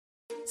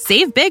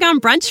Save big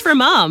on brunch for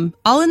mom,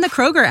 all in the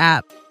Kroger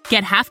app.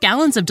 Get half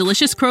gallons of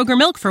delicious Kroger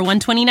milk for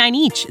 $1.29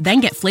 each.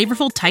 Then get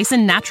flavorful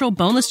Tyson natural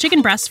boneless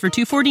chicken breasts for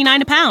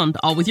 $2.49 a pound,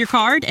 all with your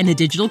card and a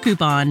digital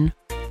coupon.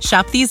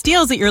 Shop these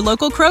deals at your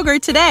local Kroger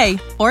today,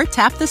 or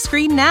tap the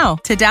screen now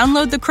to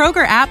download the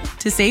Kroger app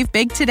to save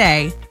big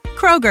today.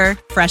 Kroger,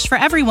 fresh for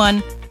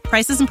everyone.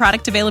 Prices and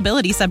product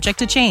availability subject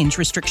to change.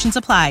 Restrictions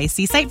apply.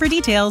 See site for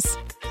details.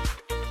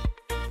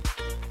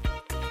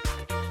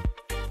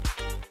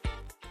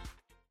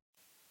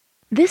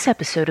 This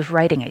episode of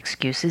Writing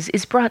Excuses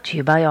is brought to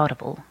you by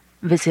Audible.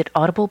 Visit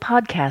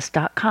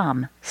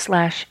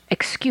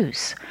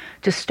audiblepodcast.com/excuse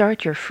to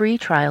start your free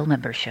trial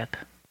membership.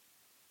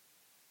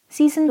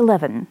 Season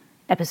 11,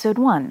 Episode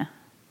 1.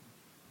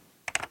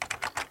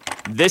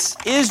 This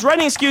is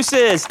Writing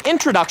Excuses,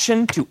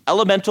 Introduction to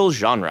Elemental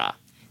Genre.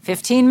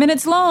 15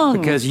 minutes long.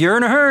 Because you're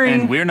in a hurry.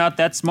 And we're not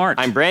that smart.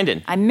 I'm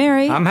Brandon. I'm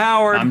Mary. I'm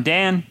Howard. I'm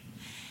Dan.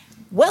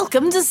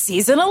 Welcome to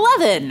Season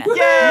 11.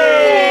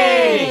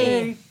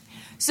 Yay!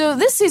 So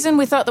this season,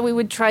 we thought that we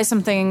would try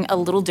something a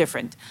little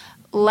different.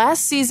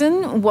 Last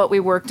season, what we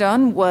worked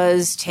on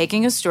was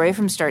taking a story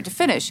from start to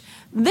finish.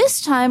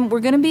 This time, we're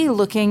going to be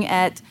looking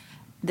at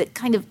the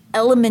kind of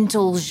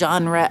elemental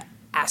genre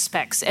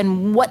aspects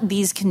and what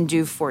these can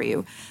do for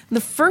you. The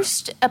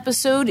first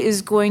episode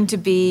is going to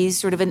be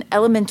sort of an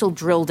elemental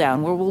drill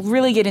down, where we'll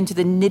really get into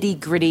the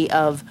nitty-gritty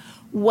of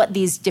what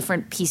these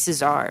different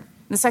pieces are.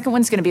 The second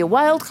one's going to be a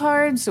wild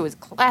card, so it's a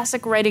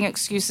classic Writing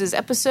Excuses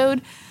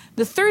episode.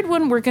 The third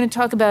one, we're going to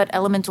talk about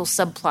elemental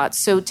subplots,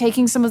 so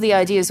taking some of the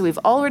ideas that we've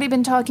already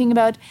been talking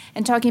about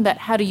and talking about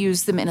how to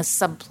use them in a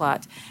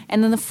subplot.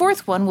 And then the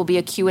fourth one will be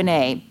a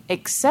Q&A,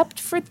 except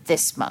for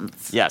this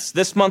month. Yes,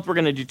 this month we're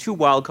going to do 2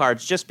 wild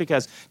cards just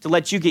because to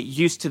let you get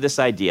used to this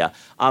idea.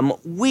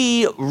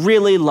 We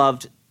really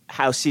loved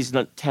how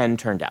Season 10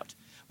 turned out.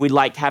 We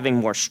liked having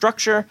more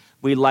structure.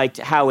 We liked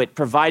how it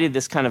provided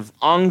this kind of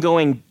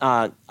ongoing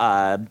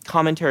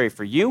commentary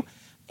for you.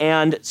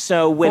 And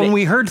so when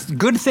we heard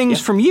good things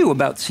from you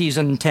about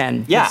Season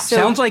 10. Yeah.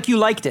 Sounds like you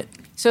liked it.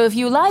 So if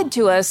you lied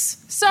to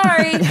us,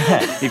 sorry.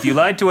 If you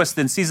lied to us,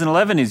 then Season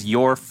 11 is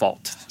your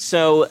fault.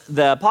 So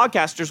the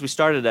podcasters, we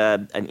started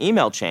an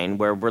email chain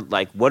where we're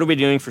like, what are we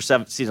doing for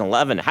Season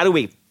 11? How do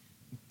we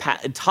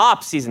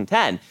top Season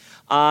 10?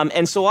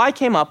 And so I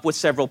came up with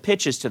several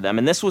pitches to them,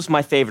 and this was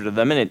my favorite of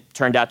them, and it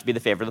turned out to be the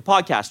favorite of the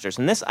podcasters.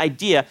 And this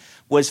idea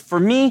was for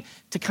me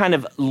to kind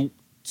of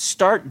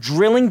start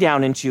drilling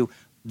down into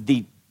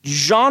the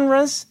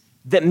genres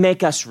that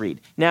make us read.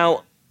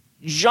 Now,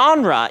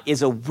 genre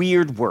is a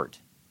weird word,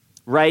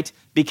 right?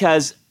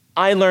 Because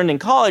I learned in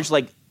college,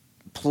 like,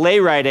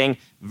 playwriting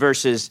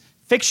versus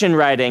fiction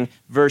writing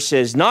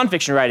versus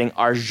nonfiction writing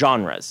are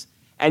genres.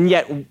 And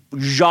yet,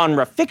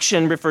 genre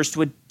fiction refers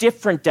to a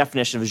different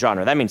definition of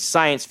genre. That means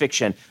science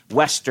fiction,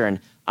 Western,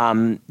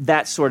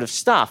 that sort of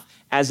stuff,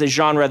 as a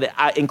genre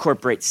that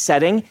incorporates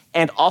setting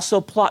and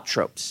also plot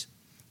tropes.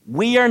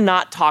 We are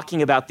not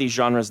talking about these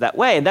genres that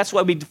way, and that's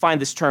why we define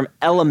this term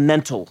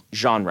elemental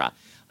genre.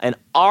 And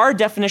our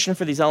definition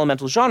for these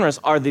elemental genres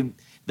are the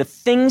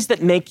things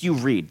that make you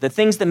read, the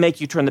things that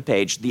make you turn the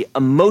page, the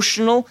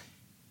emotional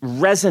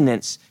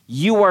resonance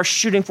you are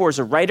shooting for as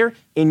a writer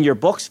in your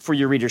books for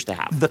your readers to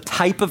have. The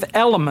type of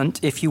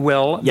element, if you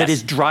will, Yes. that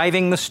is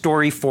driving the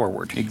story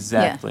forward.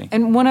 Exactly. Yeah.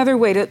 And one other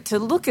way to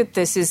look at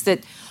this is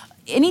that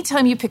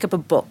anytime you pick up a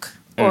book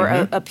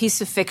or a piece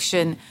of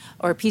fiction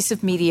or a piece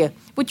of media,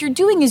 what you're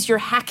doing is you're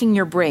hacking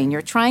your brain.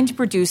 You're trying to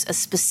produce a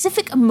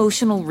specific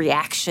emotional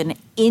reaction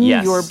in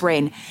Yes. your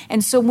brain.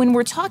 And so when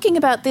we're talking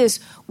about this,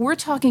 we're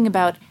talking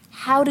about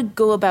how to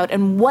go about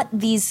and what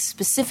these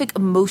specific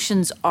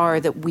emotions are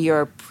that we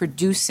are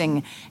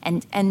producing.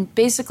 And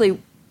basically,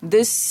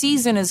 this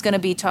season is going to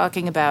be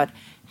talking about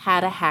how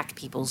to hack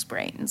people's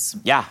brains.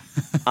 Yeah.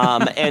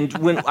 And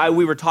when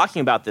we were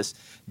talking about this,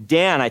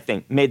 Dan, I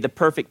think, made the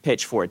perfect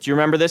pitch for it. Do you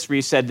remember this, where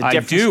you said the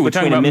difference We're talking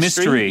between about a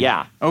mystery?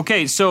 Yeah.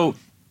 Okay, so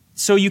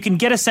you can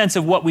get a sense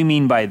of what we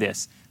mean by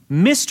this.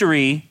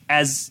 Mystery,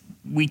 as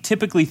we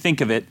typically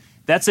think of it,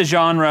 that's a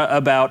genre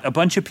about a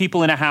bunch of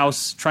people in a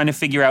house trying to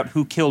figure out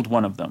who killed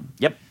one of them.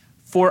 Yep.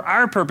 For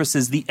our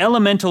purposes, the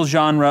elemental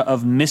genre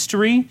of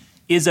mystery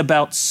is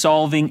about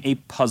solving a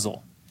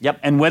puzzle. Yep.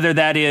 And whether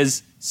that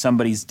is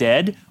somebody's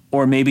dead,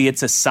 or maybe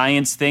it's a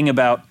science thing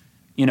about,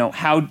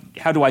 how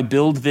do I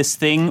build this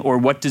thing, or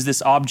what does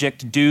this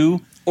object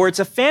do? Or it's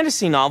a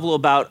fantasy novel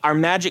about our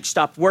magic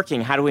stopped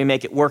working. How do we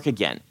make it work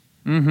again?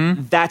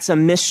 Mm-hmm. That's a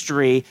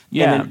mystery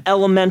in an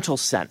elemental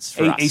sense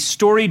for us. A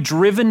story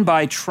driven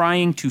by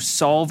trying to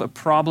solve a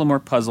problem or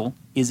puzzle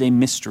is a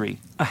mystery.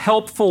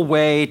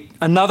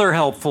 Another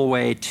helpful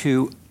way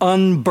to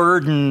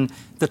unburden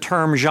the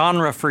term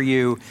genre for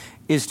you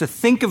is to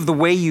think of the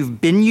way you've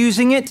been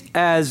using it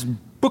as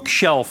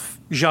bookshelf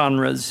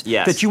genres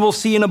that you will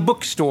see in a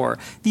bookstore.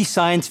 The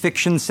science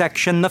fiction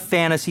section, the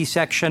fantasy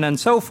section, and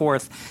so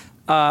forth.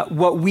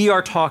 What we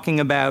are talking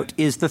about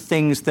is the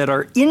things that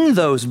are in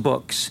those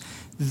books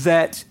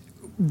that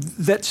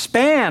that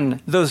span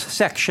those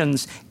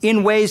sections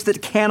in ways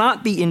that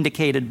cannot be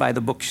indicated by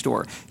the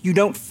bookstore. You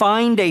don't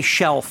find a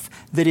shelf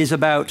that is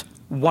about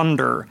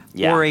wonder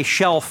or a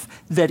shelf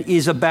that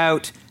is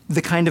about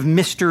the kind of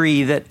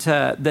mystery that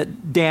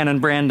Dan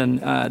and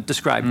Brandon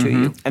described to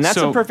you. And that's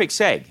a perfect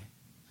seg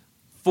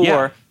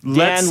for Dan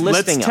listing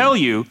Let's them. tell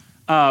you,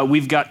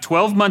 we've got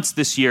 12 months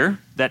this year.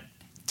 That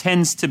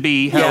tends to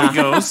be how it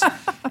goes.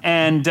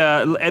 And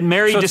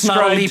Mary it's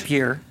described... not a leap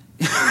year.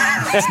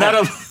 It's not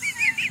a...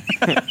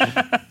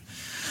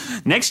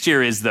 Next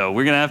year is, though.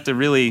 We're going to have to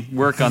really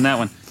work on that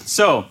one.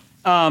 So,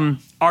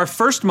 our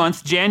first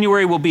month,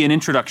 January, will be an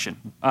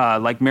introduction,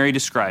 like Mary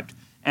described.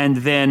 And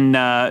then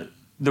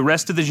the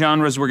rest of the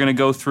genres we're going to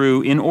go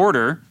through in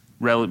order,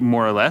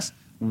 more or less.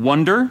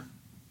 Wonder,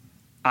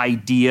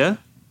 idea,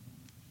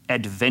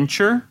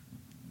 adventure,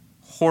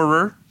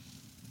 horror,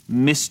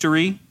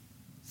 mystery,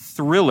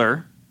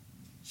 thriller,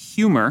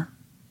 humor,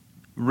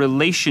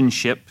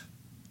 relationship,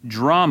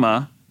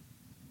 drama,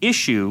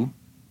 issue,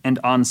 and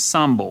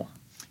ensemble.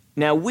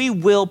 Now, we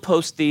will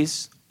post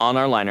these on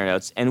our liner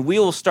notes, and we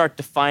will start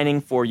defining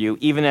for you,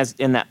 even as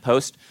in that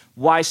post,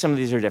 why some of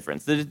these are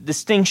different. The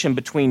distinction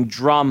between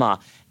drama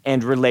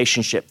and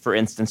relationship, for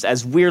instance,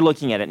 as we're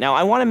looking at it. Now,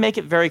 I want to make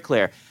it very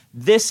clear.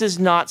 This is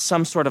not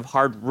some sort of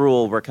hard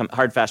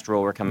fast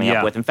rule we're coming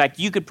up with. In fact,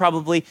 you could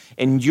probably,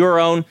 in your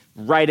own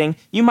writing,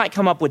 you might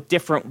come up with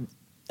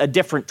a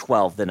different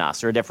 12 than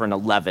us, or a different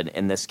 11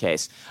 in this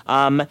case.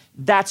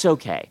 That's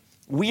okay.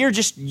 We are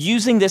just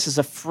using this as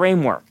a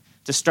framework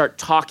to start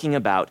talking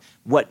about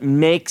what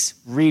makes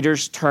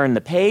readers turn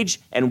the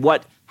page and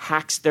what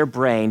hacks their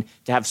brain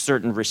to have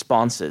certain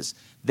responses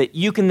that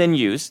you can then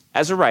use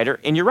as a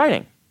writer in your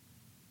writing.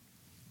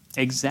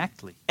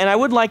 Exactly. And I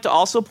would like to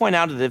also point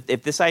out that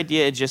if this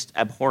idea is just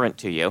abhorrent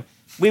to you,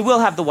 we will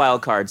have the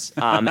wild cards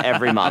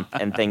every month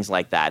and things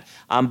like that.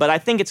 But I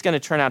think it's going to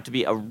turn out to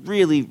be a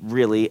really,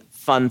 really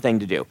fun thing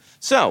to do.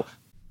 So,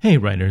 hey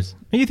writers,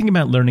 are you thinking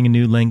about learning a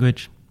new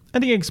language? I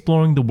think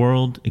exploring the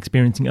world,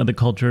 experiencing other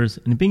cultures,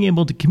 and being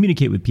able to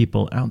communicate with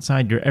people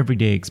outside your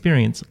everyday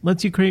experience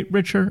lets you create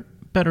richer,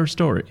 better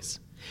stories.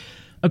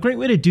 A great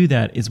way to do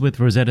that is with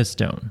Rosetta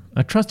Stone,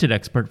 a trusted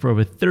expert for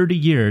over 30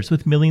 years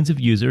with millions of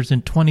users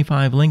and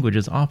 25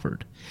 languages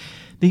offered.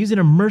 They use an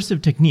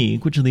immersive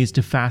technique which leads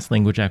to fast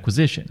language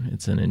acquisition.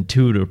 It's an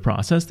intuitive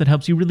process that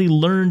helps you really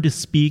learn to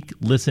speak,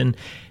 listen,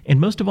 and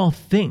most of all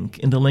think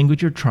in the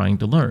language you're trying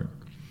to learn.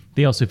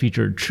 They also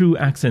feature true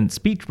accent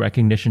speech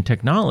recognition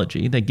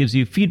technology that gives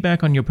you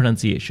feedback on your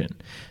pronunciation.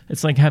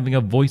 It's like having a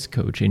voice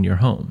coach in your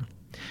home.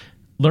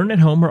 Learn at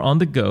home or on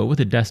the go with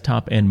a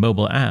desktop and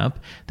mobile app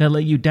that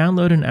let you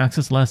download and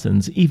access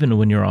lessons even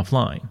when you're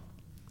offline.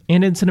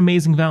 And it's an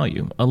amazing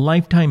value. A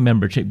lifetime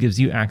membership gives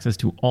you access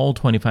to all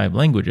 25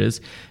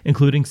 languages,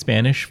 including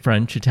Spanish,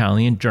 French,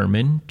 Italian,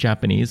 German,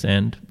 Japanese,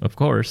 and, of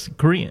course,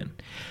 Korean.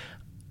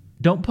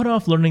 Don't put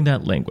off learning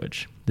that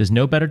language. There's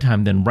no better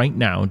time than right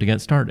now to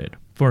get started.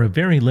 For a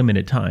very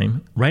limited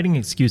time, Writing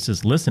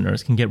Excuses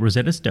listeners can get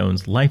Rosetta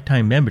Stone's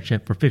lifetime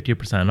membership for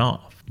 50%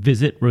 off.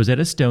 Visit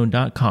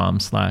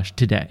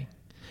rosettastone.com/today.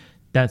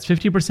 That's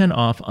 50%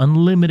 off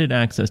unlimited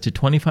access to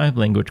 25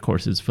 language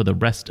courses for the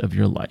rest of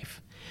your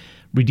life.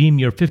 Redeem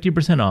your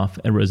 50% off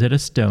at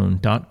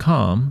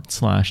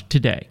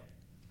rosettastone.com/today.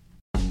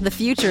 The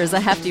future is a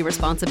hefty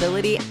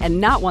responsibility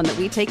and not one that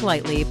we take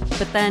lightly.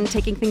 But then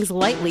taking things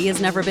lightly has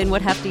never been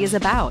what Hefty is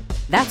about.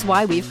 That's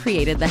why we've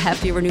created the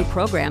Hefty Renew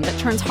program that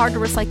turns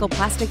hard-to-recycle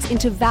plastics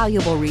into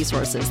valuable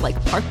resources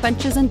like park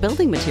benches and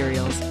building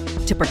materials.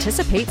 To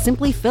participate,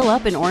 simply fill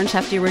up an orange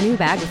Hefty Renew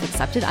bag with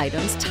accepted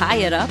items, tie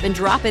it up, and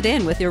drop it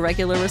in with your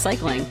regular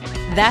recycling.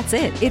 That's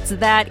it. It's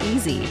that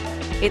easy.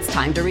 It's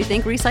time to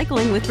rethink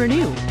recycling with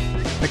Renew.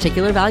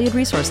 Particular valued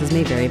resources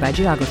may vary by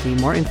geography.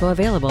 More info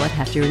available at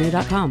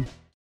heftyrenew.com.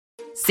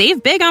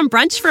 Save big on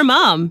brunch for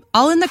mom,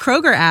 all in the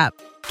Kroger app.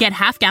 Get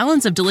half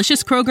gallons of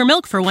delicious Kroger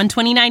milk for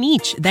 $1.29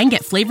 each. Then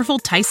get flavorful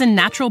Tyson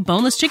natural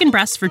boneless chicken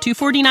breasts for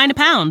 $2.49 a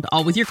pound,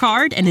 all with your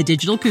card and a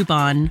digital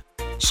coupon.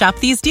 Shop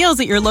these deals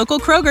at your local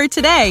Kroger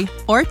today,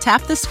 or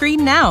tap the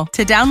screen now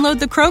to download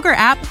the Kroger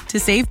app to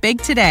save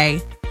big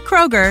today.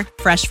 Kroger,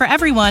 fresh for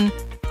everyone.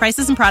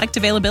 Prices and product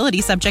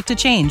availability subject to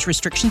change.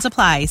 Restrictions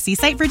apply. See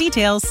site for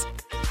details.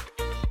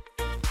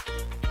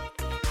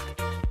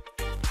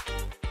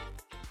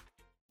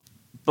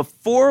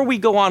 Before we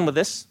go on with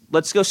this,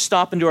 let's go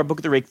stop and do our Book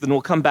of the Week, then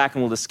we'll come back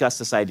and we'll discuss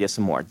this idea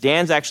some more.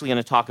 Dan's actually going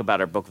to talk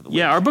about our Book of the Week.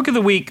 Yeah, our Book of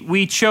the Week,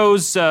 we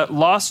chose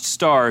Lost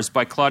Stars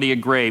by Claudia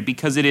Gray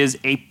because it is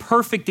a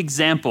perfect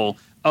example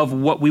of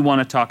what we want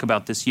to talk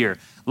about this year.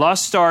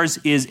 Lost Stars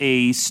is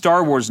a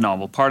Star Wars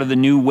novel, part of the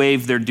new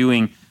wave they're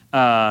doing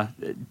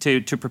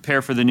to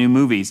prepare for the new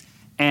movies.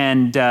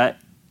 And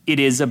it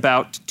is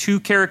about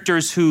two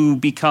characters who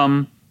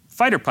become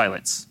fighter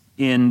pilots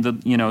in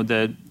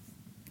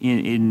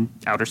in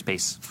outer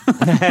space.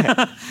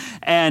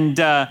 And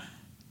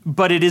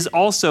but it is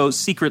also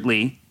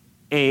secretly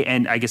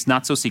and I guess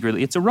not so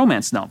secretly, it's a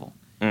romance novel.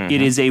 Mm-hmm.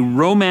 It is a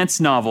romance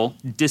novel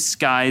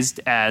disguised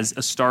as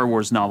a Star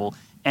Wars novel.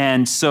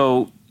 And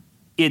so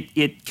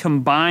it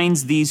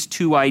combines these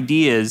two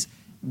ideas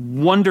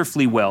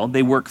wonderfully well.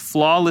 They work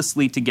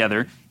flawlessly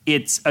together.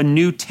 It's a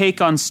new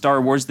take on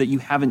Star Wars that you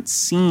haven't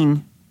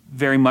seen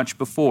very much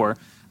before.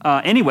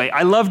 Anyway,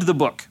 I loved the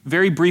book.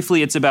 Very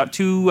briefly, it's about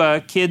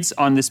two kids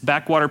on this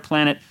backwater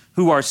planet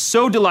who are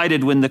so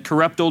delighted when the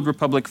corrupt Old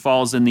Republic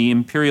falls and the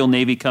Imperial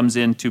Navy comes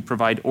in to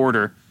provide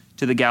order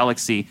to the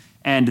galaxy.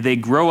 And they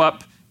grow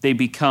up, they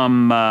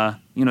become,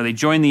 they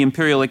join the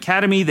Imperial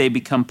Academy, they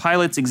become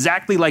pilots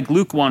exactly like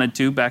Luke wanted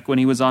to back when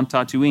he was on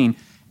Tatooine.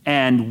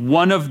 And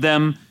one of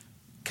them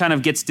kind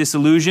of gets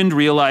disillusioned,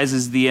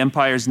 realizes the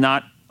Empire's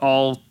not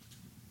all,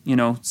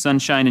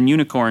 sunshine and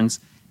unicorns,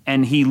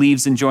 and he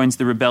leaves and joins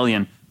the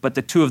rebellion. But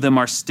the two of them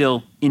are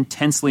still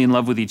intensely in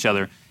love with each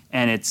other,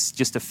 and it's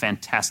just a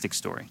fantastic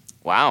story.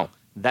 Wow.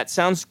 That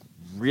sounds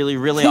really,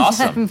 really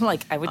awesome.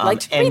 I would like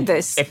to read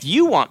this. If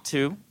you want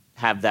to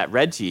have that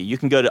read to you, you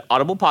can go to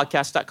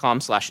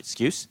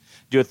audiblepodcast.com/excuse,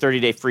 do a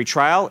 30-day free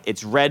trial.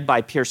 It's read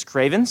by Pierce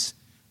Cravens.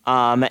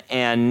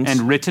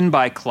 And written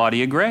by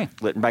Claudia Gray.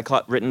 Written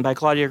by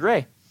Claudia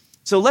Gray.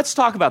 So let's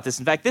talk about this.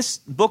 In fact, this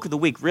book of the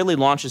week really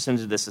launches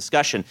into this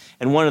discussion,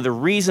 and one of the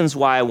reasons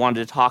why I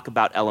wanted to talk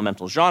about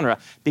elemental genre,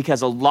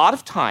 because a lot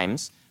of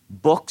times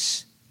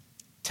books,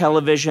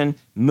 television,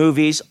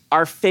 movies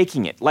are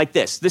faking it. Like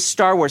this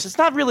Star Wars, it's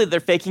not really that they're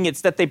faking it,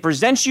 it's that they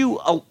present you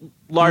a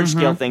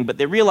large-scale thing, but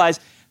they realize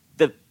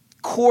the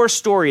core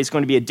story is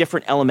going to be a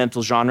different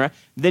elemental genre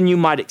than you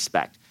might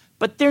expect.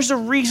 But there's a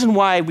reason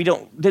why we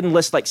didn't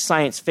list like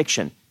science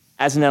fiction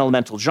as an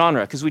elemental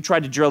genre, because we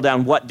tried to drill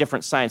down what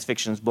different science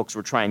fiction books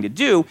were trying to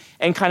do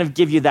and kind of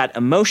give you that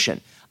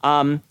emotion.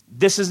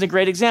 This is a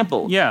great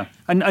example. Yeah.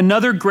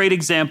 Another great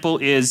example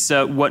is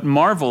what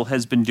Marvel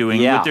has been doing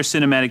with their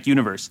cinematic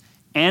universe.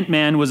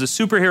 Ant-Man was a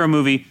superhero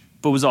movie,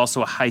 but was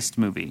also a heist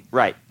movie.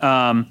 Right.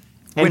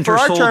 Winter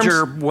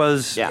Soldier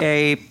was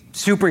a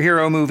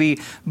superhero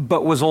movie,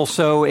 but was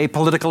also a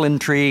political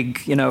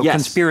intrigue,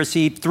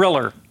 conspiracy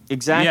thriller.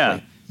 Exactly. Yeah.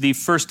 The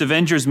first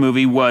Avengers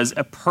movie was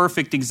a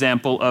perfect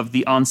example of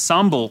the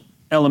ensemble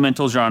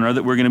elemental genre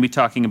that we're going to be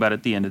talking about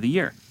at the end of the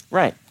year.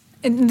 Right.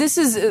 And this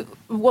is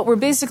what we're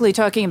basically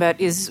talking about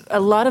is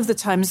a lot of the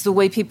times the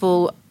way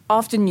people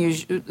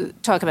often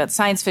talk about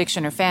science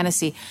fiction or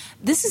fantasy.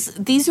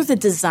 These are the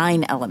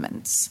design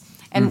elements.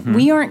 And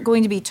we aren't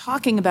going to be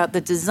talking about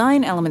the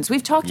design elements.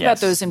 We've talked about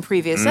those in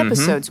previous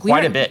episodes.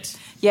 Quite a bit.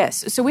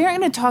 Yes. So we aren't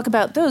going to talk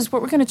about those.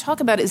 What we're going to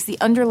talk about is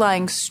the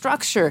underlying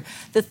structure,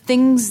 the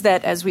things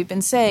that, as we've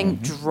been saying,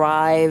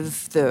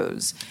 drive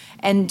those.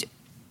 And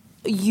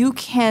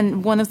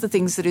one of the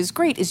things that is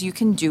great is you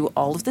can do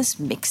all of this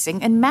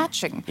mixing and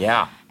matching.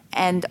 Yeah.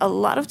 And a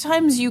lot of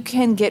times you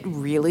can get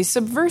really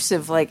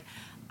subversive. Like,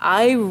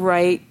 I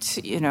write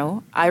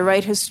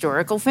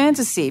historical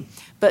fantasy,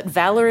 but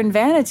Valor and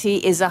Vanity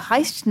is a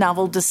heist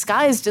novel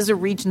disguised as a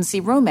Regency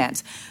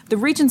romance. The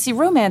Regency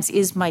romance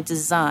is my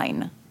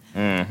design.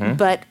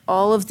 But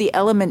all of the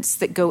elements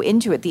that go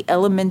into it, the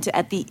element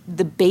at the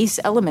base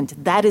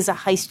element, that is a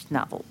heist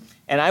novel.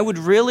 And I would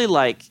really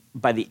like,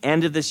 by the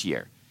end of this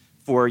year,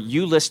 for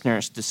you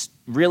listeners to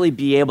really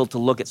be able to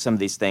look at some of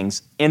these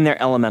things in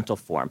their elemental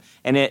form.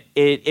 And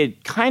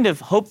it kind of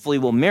hopefully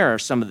will mirror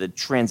some of the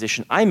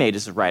transition I made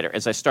as a writer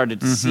as I started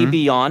to see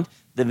beyond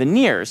the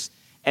veneers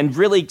and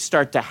really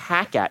start to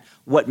hack at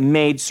what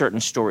made certain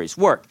stories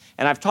work.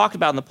 And I've talked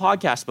about in the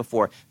podcast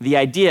before the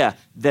idea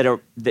that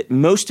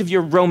most of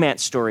your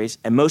romance stories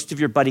and most of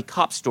your buddy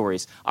cop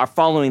stories are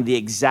following the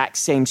exact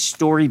same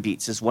story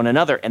beats as one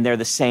another, and they're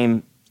the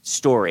same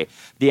story.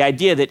 The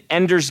idea that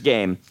Ender's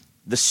Game,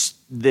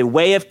 The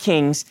Way of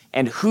Kings,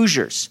 and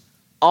Hoosiers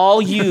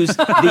all use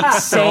the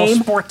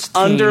same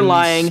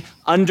underlying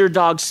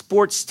underdog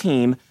sports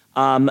team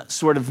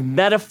sort of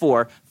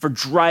metaphor for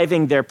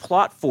driving their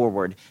plot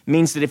forward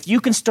means that if you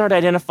can start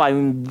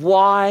identifying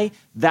why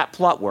that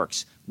plot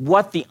works,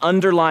 what the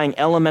underlying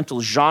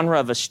elemental genre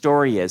of a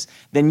story is,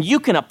 then you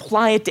can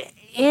apply it to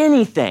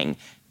anything.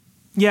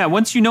 Yeah,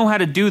 once you know how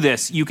to do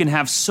this, you can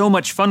have so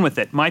much fun with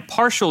it. My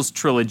Partials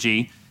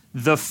trilogy,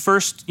 the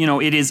first,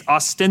 it is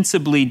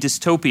ostensibly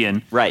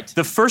dystopian. Right.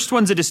 The first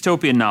one's a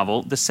dystopian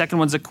novel. The second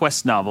one's a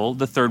quest novel.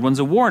 The third one's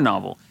a war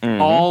novel.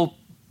 All,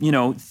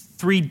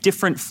 3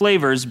 different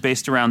flavors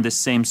based around this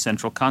same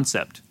central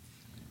concept.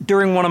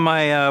 During one of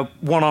my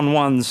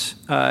one-on-ones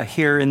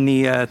here in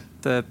the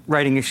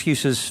Writing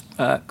Excuses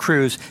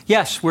cruise,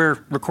 yes,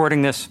 we're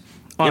recording this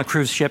on a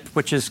cruise ship,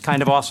 which is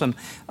kind of awesome.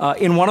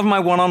 In one of my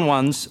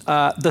one-on-ones,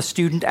 the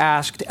student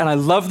asked, and I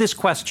love this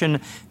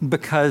question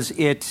because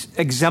it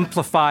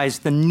exemplifies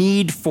the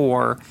need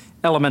for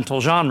elemental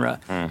genre.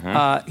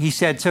 He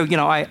said, so,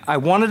 I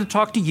wanted to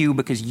talk to you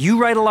because you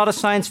write a lot of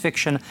science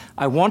fiction.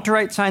 I want to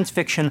write science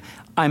fiction.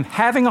 I'm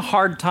having a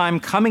hard time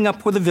coming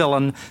up with a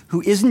villain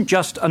who isn't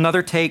just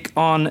another take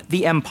on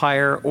the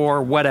Empire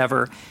or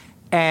whatever.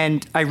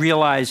 And I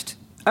realized,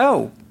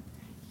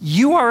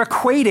 you are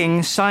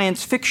equating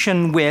science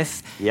fiction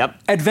with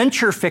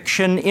adventure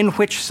fiction in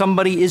which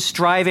somebody is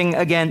striving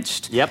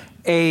against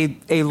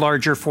a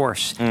larger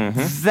force.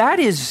 That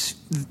is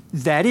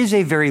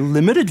a very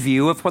limited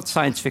view of what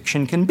science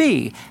fiction can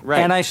be.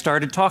 Right. And I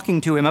started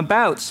talking to him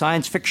about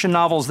science fiction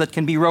novels that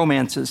can be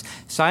romances,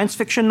 science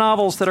fiction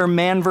novels that are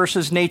man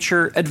versus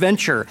nature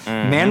adventure,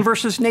 man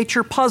versus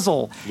nature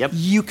puzzle.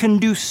 You can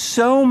do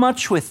so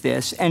much with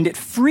this, and it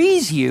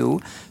frees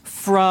you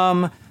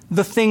from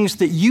the things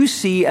that you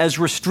see as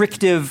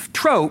restrictive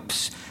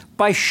tropes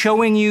by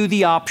showing you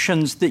the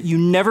options that you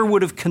never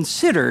would have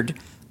considered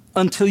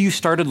until you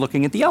started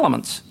looking at the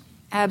elements.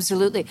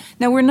 Absolutely.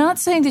 Now, we're not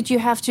saying that you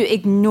have to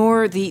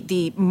ignore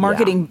the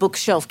marketing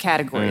bookshelf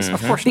categories.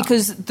 Of course not.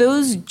 Because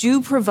those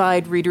do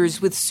provide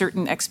readers with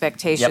certain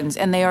expectations,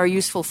 and they are a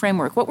useful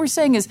framework. What we're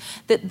saying is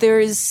that there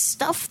is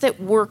stuff that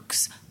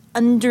works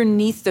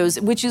underneath those,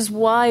 which is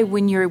why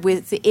when you're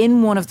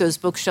within one of those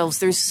bookshelves,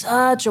 there's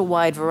such a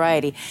wide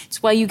variety.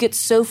 It's why you get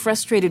so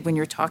frustrated when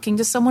you're talking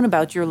to someone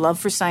about your love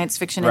for science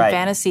fiction and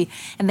fantasy,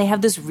 and they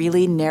have this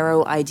really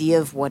narrow idea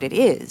of what it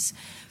is.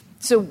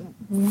 So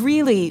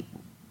really,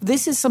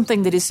 this is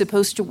something that is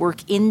supposed to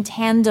work in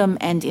tandem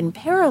and in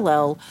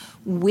parallel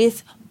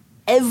with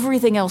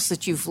everything else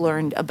that you've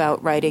learned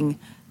about writing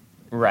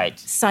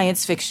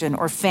science fiction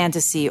or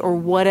fantasy or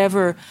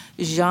whatever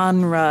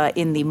genre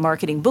in the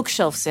marketing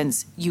bookshelf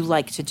sense you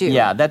like to do.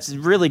 Yeah, that's a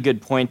really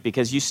good point,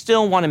 because you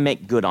still want to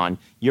make good on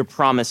your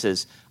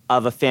promises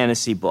of a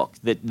fantasy book,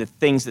 the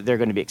things that they're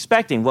going to be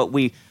expecting. What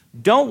we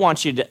don't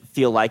want you to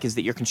feel like is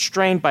that you're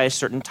constrained by a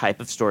certain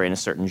type of story in a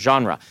certain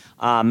genre.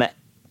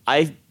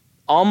 I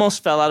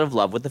almost fell out of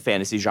love with the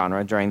fantasy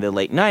genre during the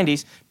late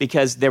 90s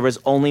because there was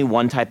only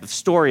one type of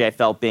story I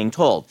felt being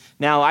told.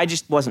 Now, I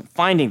just wasn't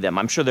finding them.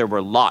 I'm sure there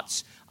were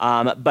lots.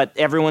 But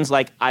everyone's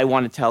like, I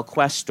want to tell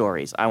quest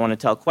stories. I want to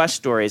tell quest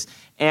stories.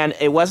 And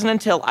it wasn't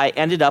until I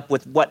ended up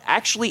with what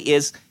actually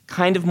is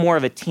kind of more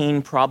of a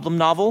teen problem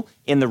novel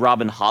in the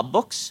Robin Hobb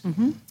books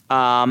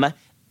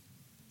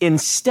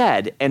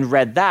instead, and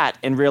read that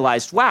and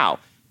realized, wow,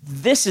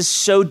 this is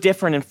so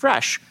different and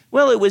fresh.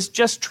 Well, it was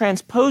just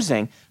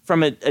transposing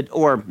from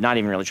or not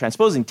even really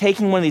transposing,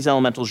 taking one of these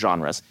elemental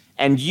genres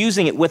and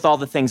using it with all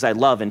the things I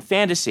love in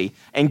fantasy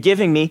and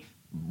giving me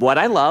what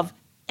I love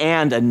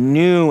and a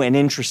new and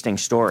interesting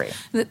story.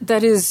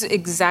 That is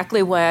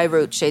exactly why I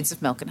wrote Shades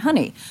of Milk and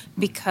Honey,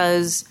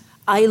 because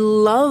I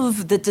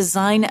love the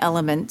design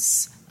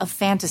elements of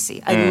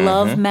fantasy. I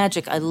love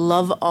magic. I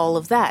love all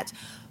of that.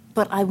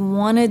 But I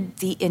wanted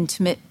the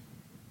intimate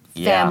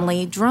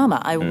family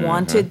drama. I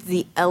wanted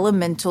the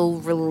elemental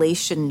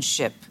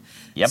relationship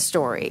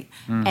story.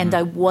 And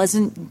I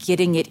wasn't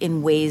getting it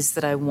in ways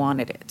that I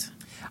wanted it.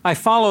 I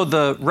follow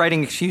the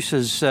Writing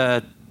Excuses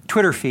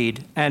Twitter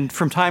feed, and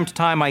from time to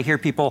time I hear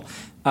people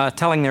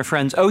telling their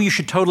friends, oh, you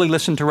should totally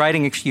listen to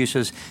Writing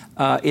Excuses.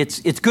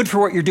 It's good for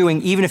what you're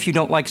doing, even if you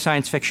don't like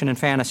science fiction and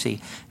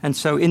fantasy. And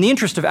so in the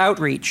interest of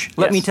outreach,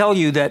 let me tell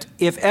you that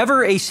if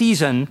ever a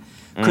season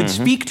could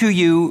speak to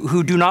you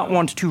who do not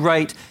want to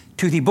write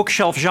to the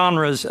bookshelf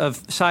genres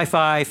of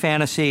sci-fi,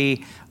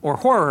 fantasy, or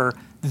horror,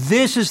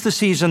 this is the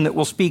season that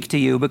will speak to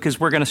you, because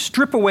we're going to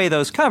strip away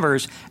those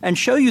covers and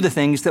show you the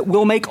things that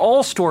will make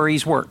all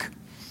stories work.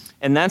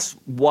 And that's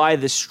why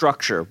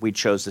we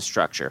chose the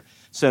structure.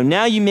 So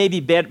now you maybe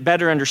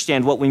better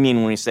understand what we mean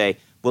when we say,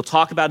 we'll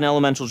talk about an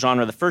elemental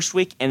genre the first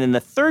week, and in the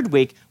third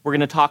week, we're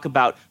going to talk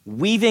about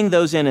weaving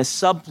those in as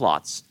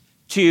subplots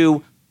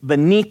to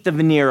beneath the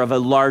veneer of a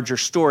larger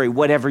story,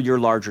 whatever your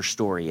larger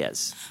story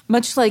is.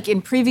 Much like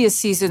in previous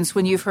seasons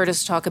when you've heard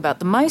us talk about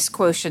the mice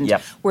quotient,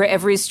 where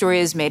every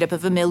story is made up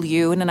of a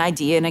milieu and an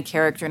idea and a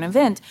character and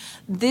event,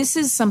 this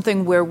is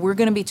something where we're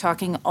going to be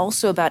talking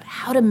also about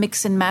how to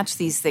mix and match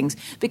these things,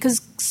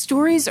 because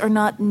stories are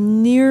not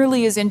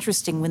nearly as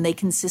interesting when they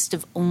consist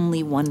of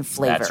only one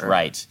flavor.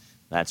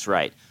 That's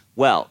right.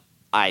 Well,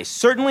 I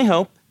certainly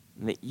hope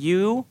that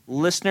you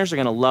listeners are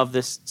going to love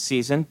this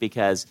season,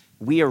 because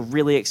we are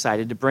really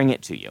excited to bring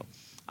it to you.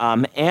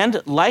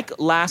 And like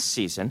last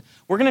season,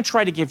 we're going to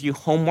try to give you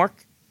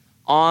homework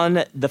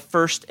on the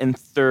first and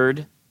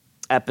third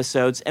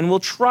episodes, and we'll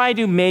try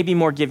to maybe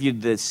more give you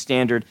the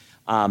standard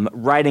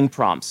writing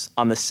prompts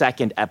on the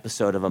second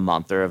episode of a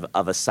month or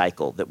of a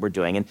cycle that we're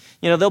doing. And,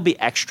 there'll be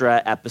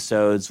extra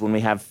episodes when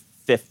we have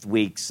fifth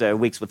weeks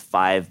with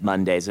 5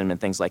 Mondays and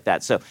things like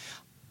that. So,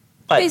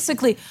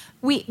 basically,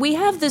 we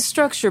have this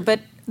structure, but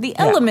the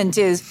element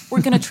is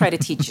we're going to try to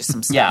teach you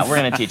some stuff. Yeah, we're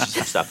going to teach you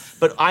some stuff.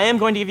 But I am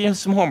going to give you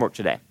some homework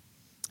today.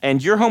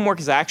 And your homework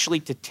is actually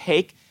to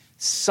take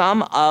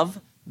some of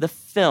the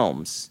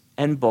films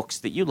and books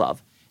that you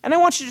love, and I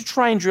want you to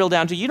try and drill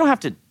down to, you don't have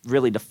to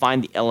really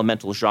define the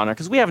elemental genre,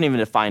 because we haven't even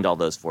defined all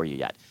those for you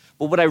yet.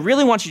 But what I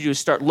really want you to do is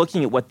start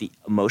looking at what the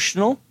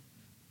emotional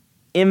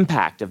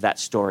impact of that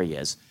story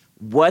is,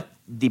 what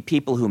the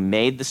people who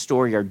made the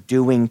story are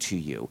doing to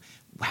you,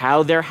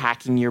 how they're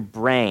hacking your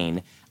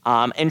brain,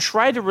 and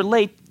try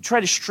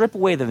to strip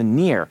away the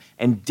veneer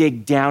and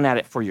dig down at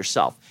it for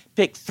yourself.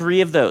 Pick 3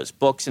 of those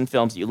books and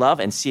films that you love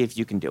and see if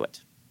you can do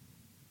it.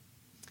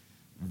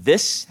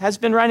 This has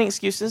been Writing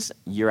Excuses.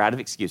 You're out of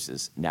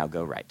excuses. Now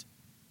go write.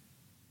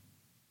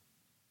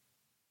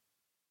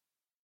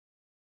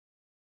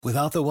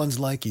 Without the ones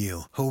like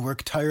you, who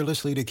work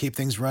tirelessly to keep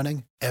things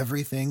running,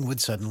 everything would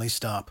suddenly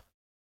stop.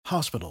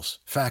 Hospitals,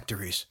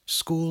 factories,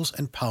 schools,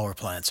 and power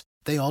plants,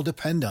 they all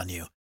depend on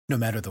you. No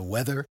matter the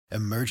weather,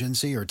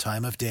 emergency, or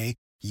time of day,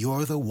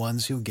 you're the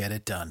ones who get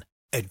it done.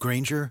 At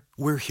Grainger,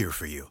 we're here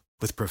for you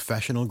with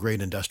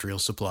professional-grade industrial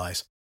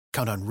supplies.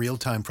 Count on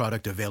real-time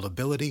product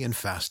availability and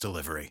fast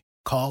delivery.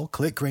 Call,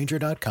 click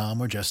Grainger.com,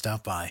 or just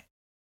stop by.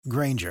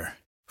 Grainger,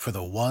 for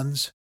the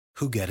ones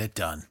who get it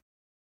done.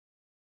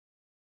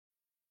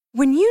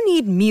 When you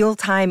need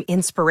mealtime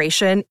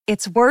inspiration,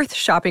 it's worth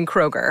shopping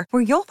Kroger,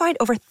 where you'll find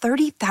over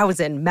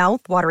 30,000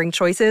 mouth-watering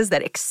choices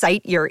that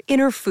excite your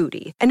inner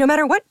foodie. And no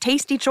matter what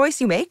tasty choice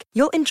you make,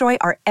 you'll enjoy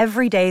our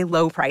everyday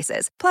low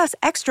prices, plus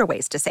extra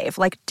ways to save,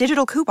 like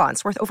digital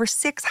coupons worth over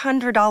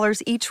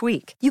 $600 each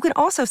week. You can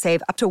also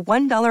save up to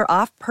 $1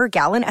 off per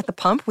gallon at the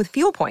pump with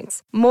fuel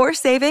points. More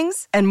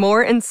savings and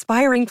more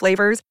inspiring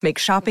flavors make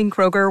shopping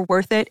Kroger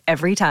worth it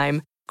every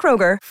time.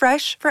 Kroger,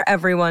 fresh for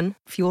everyone.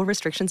 Fuel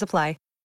restrictions apply.